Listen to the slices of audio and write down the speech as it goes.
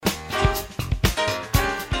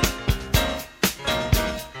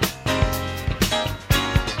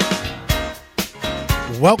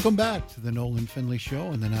Welcome back to the Nolan Finley Show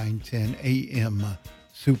on the 910 AM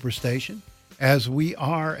Superstation. As we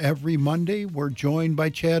are every Monday, we're joined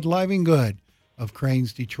by Chad Livingood of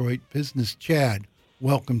Crain's Detroit Business. Chad,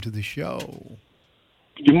 welcome to the show.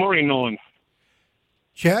 Good morning, Nolan.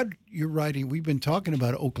 Chad, you're writing, we've been talking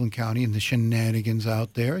about Oakland County and the shenanigans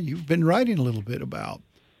out there. You've been writing a little bit about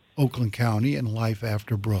Oakland County and life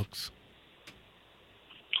after Brooks.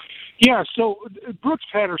 Yeah, so Brooks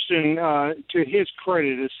Patterson, to his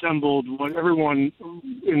credit, assembled what everyone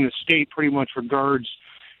in the state pretty much regards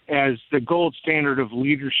as the gold standard of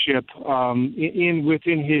leadership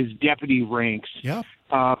within his deputy ranks. Yeah.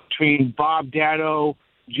 Between Bob Dado,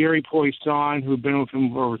 Jerry Poisson, who've been with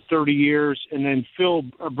him for over 30 years, and then Phil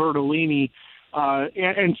Bertolini,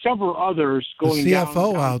 and several others going the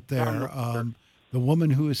CFO down, out there. The woman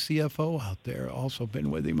who is CFO out there also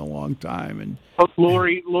been with him a long time. And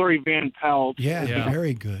Lori Van Pelt. Yeah,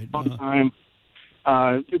 very good. Long time.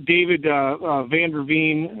 David Van der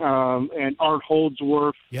Veen and Art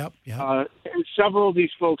Holdsworth. Yep. Several of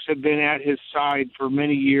these folks have been at his side for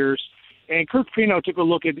many years. And Kirk Pino took a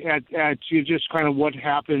look at just kind of what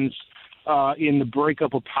happens in the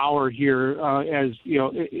breakup of power here, as you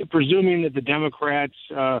know, presuming that the Democrats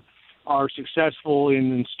are successful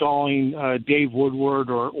in installing Dave Woodward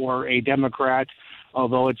or a Democrat,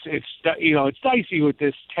 although it's dicey with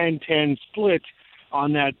this 10-10 split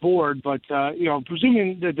on that board. But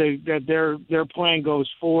presuming that their plan goes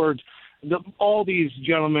forward, all these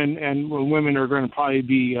gentlemen and women are going to probably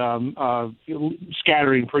be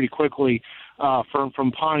scattering pretty quickly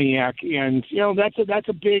from Pontiac, and that's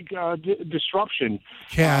a big disruption.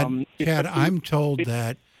 Chad, I'm told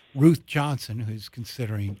that Ruth Johnson, who's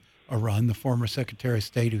considering a run, the former Secretary of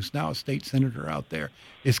State, who's now a state senator out there,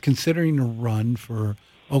 is considering a run for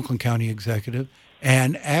Oakland County Executive,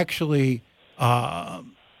 and actually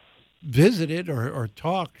visited or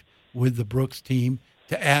talked with the Brooks team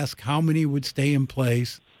to ask how many would stay in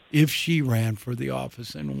place if she ran for the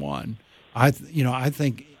office and won. I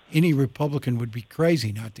think any Republican would be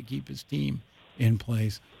crazy not to keep his team in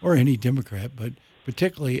place, or any Democrat, but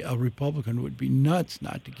particularly a Republican would be nuts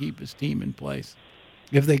not to keep his team in place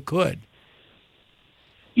if they could.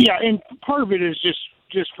 Yeah, and part of it is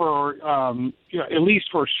just for at least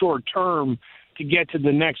for a short term to get to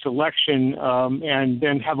the next election, and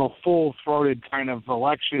then have a full-throated kind of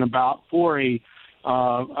election for a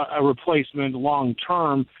replacement long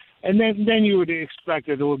term, and then you would expect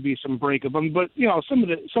that there would be some breakup. But some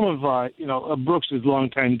of Brooks's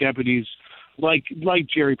longtime deputies, like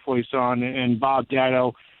Jerry Poisson and Bob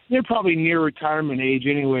Dado, they're probably near retirement age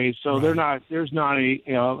anyway, so right. There's not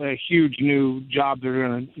a huge new job they're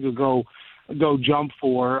going to go jump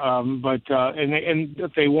for. But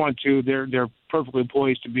if they want to, they're perfectly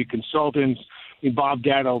poised to be consultants. I mean, Bob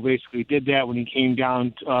Dado basically did that when he came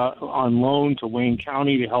down on loan to Wayne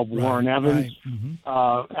County to help Warren Evans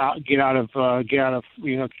get out of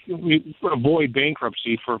avoid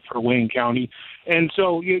bankruptcy for Wayne County, and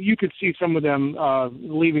so you could see some of them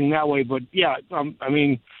leaving that way. But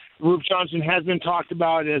Ruth Johnson has been talked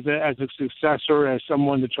about as a successor, as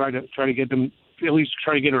someone to try to get them, at least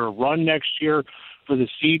try to get her a run next year for the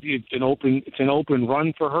seat. It's an open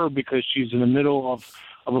run for her because she's in the middle of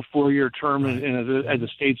a 4-year term as a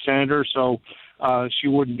state senator, so she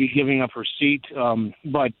wouldn't be giving up her seat.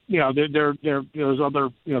 But there's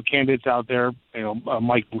other candidates out there.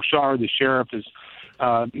 Mike Bouchard, the sheriff, has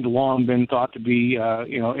long been thought to be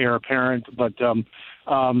heir apparent, but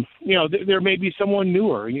there may be someone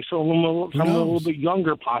newer, someone a little bit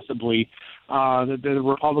younger possibly, that the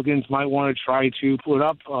Republicans might want to try to put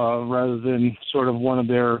up rather than sort of one of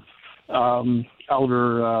their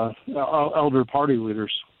elder party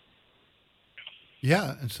leaders.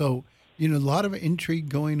 Yeah, and so a lot of intrigue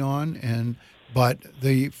going on, but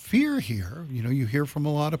the fear here, you hear from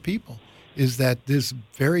a lot of people, is that this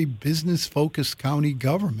very business-focused county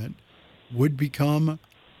government would become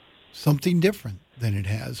something different than it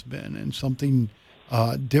has been, and something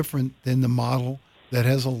different than the model that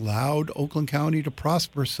has allowed Oakland County to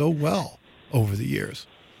prosper so well over the years.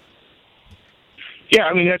 Yeah,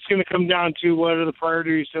 I mean, that's going to come down to what are the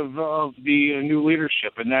priorities of the new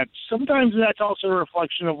leadership, and sometimes that's also a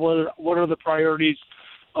reflection of what are the priorities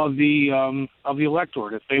of the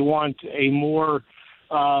electorate. If they want a more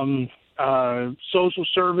social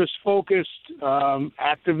service focused,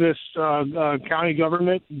 activist county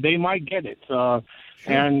government, they might get it. Sure.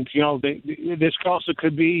 And this also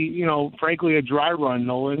could be, frankly, a dry run,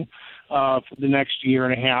 Nolan, for the next year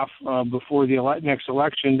and a half before the next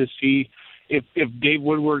election to see if Dave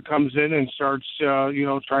Woodward comes in and starts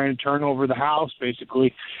trying to turn over the house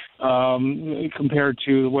basically, compared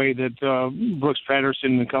to the way that Brooks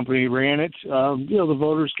Patterson and the company ran it, the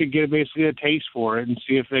voters could get basically a taste for it and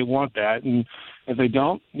see if they want that. And if they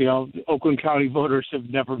don't, Oakland County voters have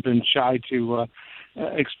never been shy to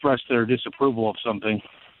express their disapproval of something.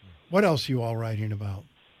 What else are you all writing about?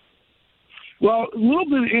 Well, a little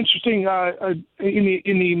bit interesting in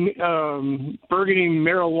the burgeoning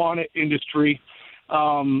marijuana industry.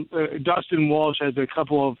 Dustin Walsh has a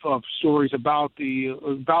couple of stories about the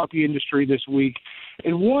industry this week,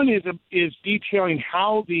 and one is detailing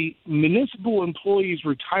how the Municipal Employees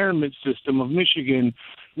Retirement System of Michigan,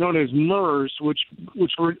 known as MERS, which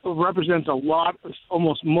represents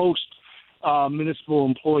almost most municipal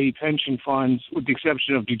employee pension funds, with the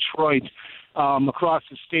exception of Detroit, across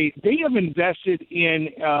the state. They have invested in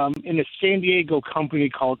a San Diego company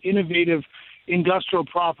called Innovative Industrial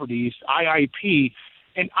Properties, IIP.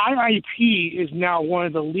 And IIP is now one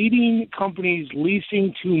of the leading companies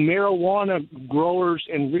leasing to marijuana growers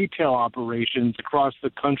and retail operations across the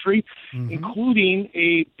country, including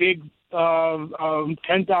a big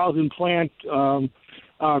 10,000 plant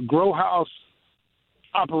grow house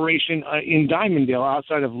operation in Dimondale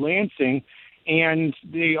outside of Lansing. And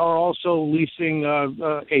they are also leasing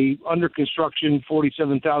a under construction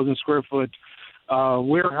 47,000 square foot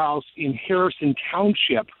warehouse in Harrison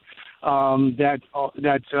Township that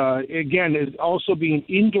again is also being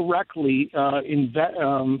indirectly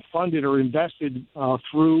funded or invested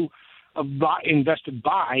invested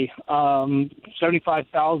by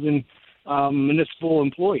 75,000 municipal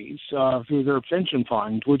employees through their pension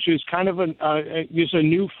fund, which is kind of just a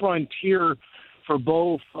new frontier for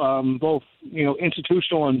both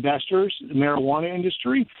institutional investors, the marijuana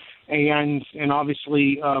industry, and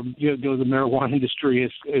obviously the marijuana industry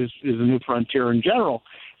is a new frontier in general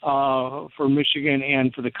for Michigan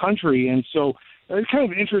and for the country. And so it's kind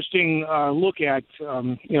of an interesting look at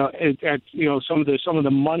some of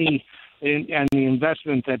the money and the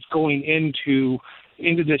investment that's going into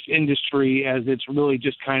this industry as it's really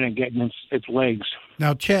just kind of getting its legs.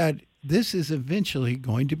 Now, Chad, this is eventually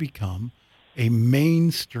going to become a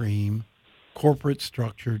mainstream corporate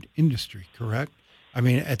structured industry, correct? I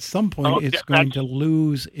mean, at some point it's going to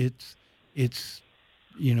lose its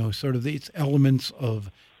sort of its elements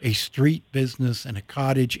of a street business and a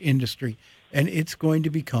cottage industry, and it's going to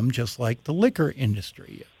become just like the liquor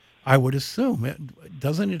industry. I would assume.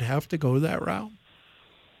 Doesn't it have to go that route?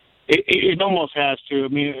 It almost has to. I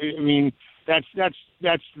mean that's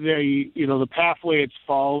the pathway it's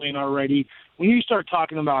following already. When you start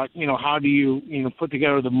talking about, how do you put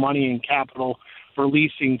together the money and capital for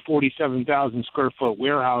leasing 47,000 square foot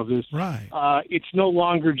warehouses, right? It's no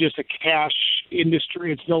longer just a cash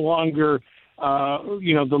industry. It's no longer,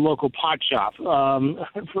 the local pot shop,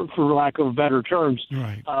 for lack of better terms.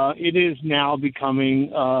 Right. It is now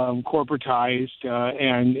becoming corporatized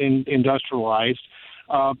and industrialized,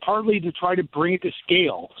 partly to try to bring it to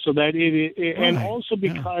scale, so that and also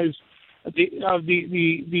because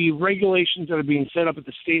the regulations that are being set up at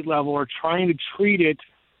the state level are trying to treat it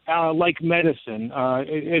like medicine,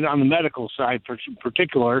 and on the medical side in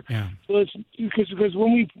particular. Yeah. So it's because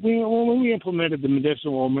when we implemented the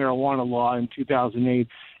medicinal marijuana law in 2008,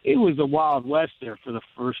 it was the Wild West there for the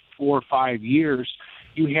first 4 or 5 years.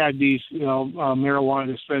 You had these, marijuana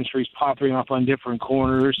dispensaries popping up on different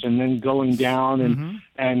corners and then going down,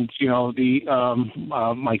 and the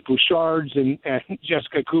Mike Bouchards and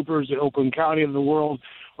Jessica Coopers at Oakland County of the world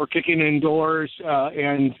were kicking in doors,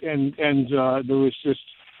 and there was just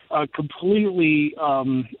a completely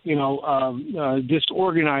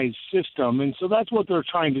disorganized system, and so that's what they're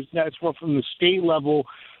trying to. That's what from the state level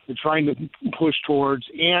they're trying to push towards,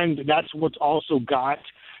 and that's what's also got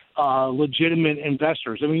legitimate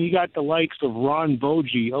investors. I mean, you got the likes of Ron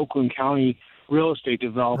Bogie, Oakland County real estate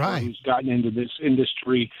developer, right, who's gotten into this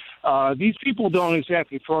industry. These people don't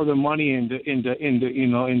exactly throw their money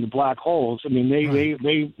into black holes. I mean, they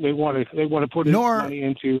want to put money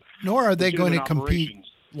into. Nor are they going to compete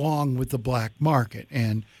long with the black market,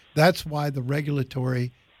 and that's why the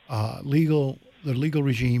regulatory, legal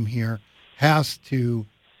regime here has to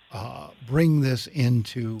bring this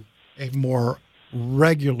into a more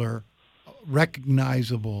regular,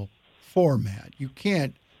 recognizable format. You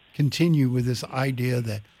can't continue with this idea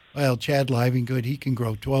that, well, Chad Livingood, he can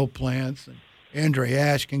grow 12 plants, and Andre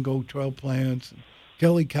Ash can grow 12 plants, and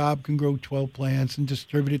Kelly Cobb can grow 12 plants and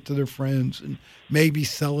distribute it to their friends and maybe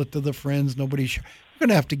sell it to the friends. Nobody's sure. We're going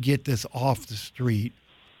to have to get this off the street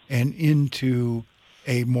and into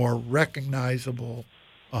a more recognizable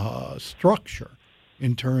structure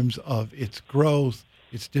in terms of its growth,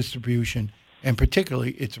 its distribution, and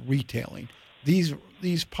particularly its retailing. These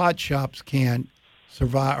pot shops can't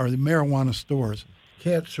survive, or the marijuana stores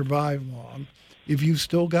can't survive long if you've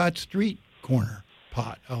still got street corner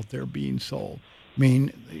pot out there being sold. I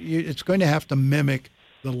mean, it's going to have to mimic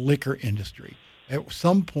the liquor industry. At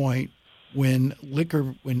some point, when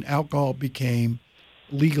alcohol became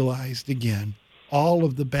legalized again, all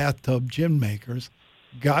of the bathtub gin makers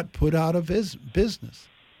got put out of his business.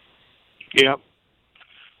 Yeah.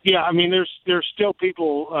 Yeah, I mean, there's still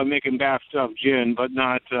people making bathtub gin, but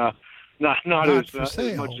not as much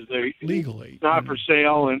as they legally, not for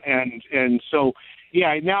sale, and so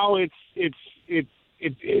yeah. Now it's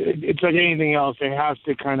like anything else. It has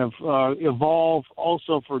to kind of evolve,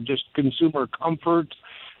 also for just consumer comfort,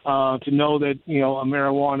 to know that a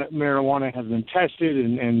marijuana has been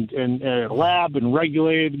tested and a lab and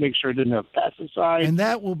regulated to make sure it doesn't have pesticides. And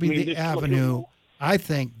that will be the avenue. I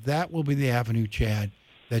think that will be the avenue, Chad,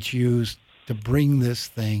 that's used to bring this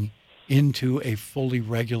thing into a fully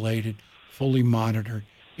regulated, fully monitored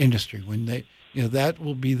industry. When that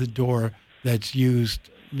will be the door that's used,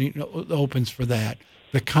 opens for that,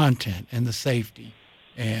 the content and the safety,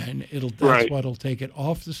 and that's what'll take it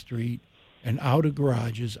off the street and out of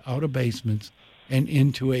garages, out of basements, and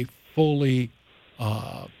into a fully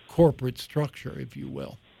corporate structure, if you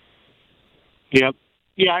will. Yep.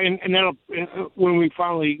 Yeah, and that'll when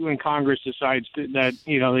Congress decides that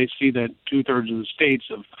they see that 2/3 of the states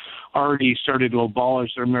have already started to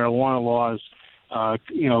abolish their marijuana laws,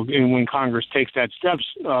 and when Congress takes that steps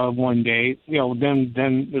one day,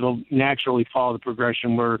 then it'll naturally follow the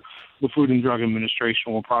progression where the Food and Drug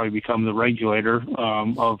Administration will probably become the regulator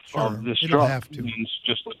of this drug.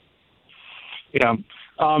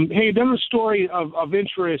 Hey, there was a story of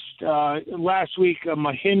interest last week.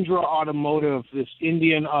 Mahindra Automotive, this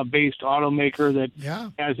Indian-based automaker that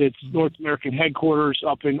has its North American headquarters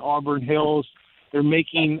up in Auburn Hills. They're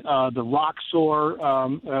making the Roxor,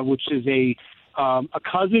 which is a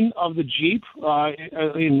cousin of the Jeep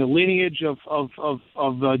in the lineage of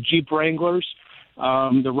Jeep Wranglers.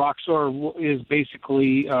 The Roxor is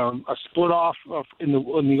basically a split off in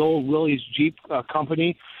the old Willys Jeep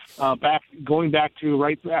company, going back to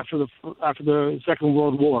right after the Second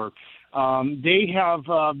World War. They have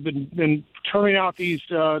been turning out these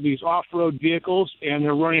off-road vehicles, and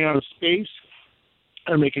they're running out of space.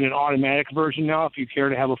 They're making an automatic version now. If you care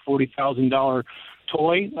to have a $40,000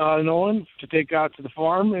 toy, Nolan, to take out to the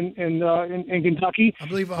farm in Kentucky. I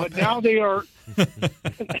believe but now they are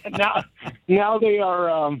now they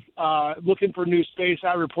are looking for new space.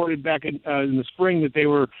 I reported back in the spring that they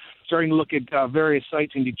were starting to look at various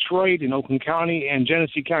sites in Detroit and Oakland County and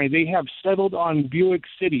Genesee County. They have settled on Buick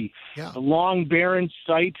City, the long barren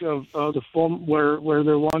site of the form where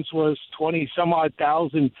there once was 20 some odd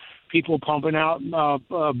thousand people pumping out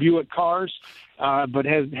Buick cars, but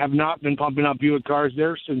have not been pumping out Buick cars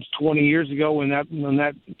there since 20 years ago when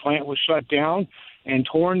that plant was shut down and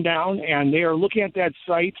torn down. And they are looking at that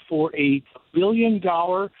site for a $1 billion,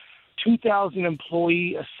 2,000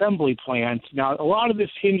 employee assembly plant. Now, a lot of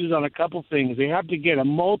this hinges on a couple things. They have to get a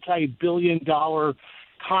multi-billion-dollar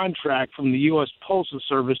contract from the U.S. Postal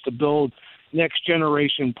Service to build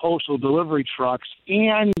next-generation postal delivery trucks,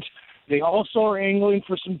 and they also are angling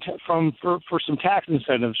for some tax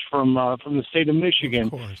incentives from the state of Michigan.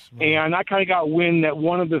 Of course, right. And I kind of got wind that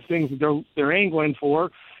one of the things that they're angling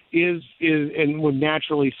for is and would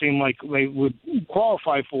naturally seem like they would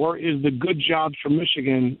qualify for is the Good Jobs for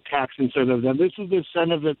Michigan tax incentive. Now, this is the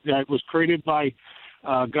incentive that was created by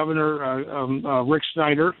Governor Rick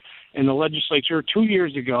Snyder in the legislature 2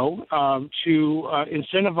 years ago to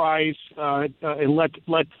incentivize and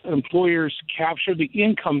let employers capture the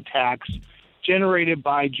income tax generated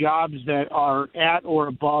by jobs that are at or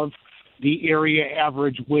above the area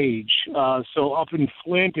average wage. So up in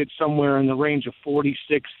Flint, it's somewhere in the range of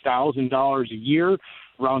 $46,000 a year,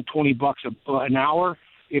 around $20 an hour.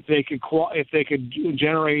 If they could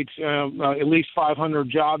generate at least 500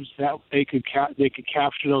 jobs, that they could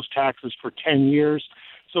capture those taxes for 10 years.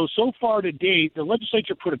 So far to date, the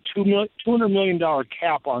legislature put a $200 million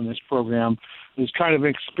cap on this program. It's kind of an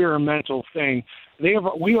experimental thing. The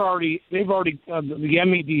MEDC,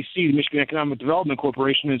 the Michigan Economic Development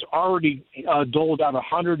Corporation, has already doled out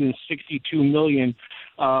 $162 million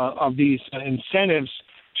of these incentives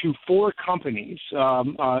to 4 companies: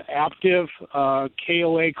 Aptiv,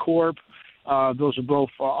 KOA Corp. Those are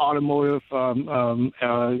both automotive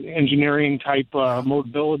engineering type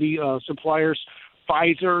mobility suppliers.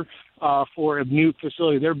 Pfizer for a new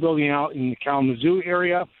facility they're building out in the Kalamazoo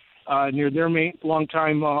area near their main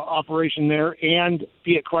longtime operation there, and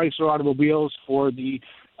Fiat Chrysler Automobiles for the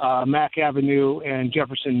Mack Avenue and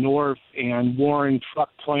Jefferson North and Warren truck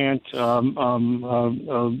plant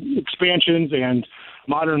expansions and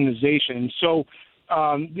modernization. So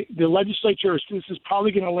the legislature, this is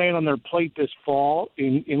probably going to land on their plate this fall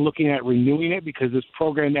in looking at renewing it, because this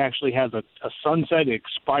program actually has a sunset. It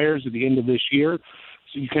expires at the end of this year.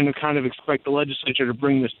 So you can kind of expect the legislature to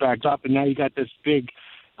bring this back up. And now you got this big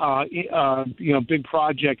big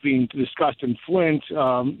project being discussed in Flint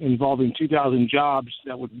involving 2,000 jobs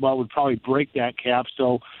that would probably break that cap.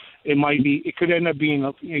 So it could end up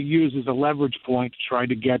being used as a leverage point to try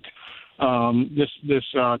to get this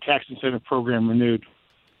tax incentive program renewed.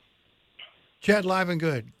 Chad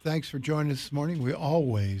Livengood, thanks for joining us this morning. We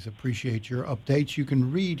always appreciate your updates. You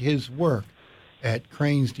can read his work at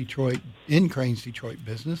Crain's Detroit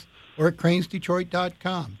Business or at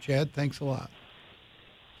cranesdetroit.com. Chad, thanks a lot.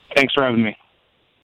 Thanks for having me.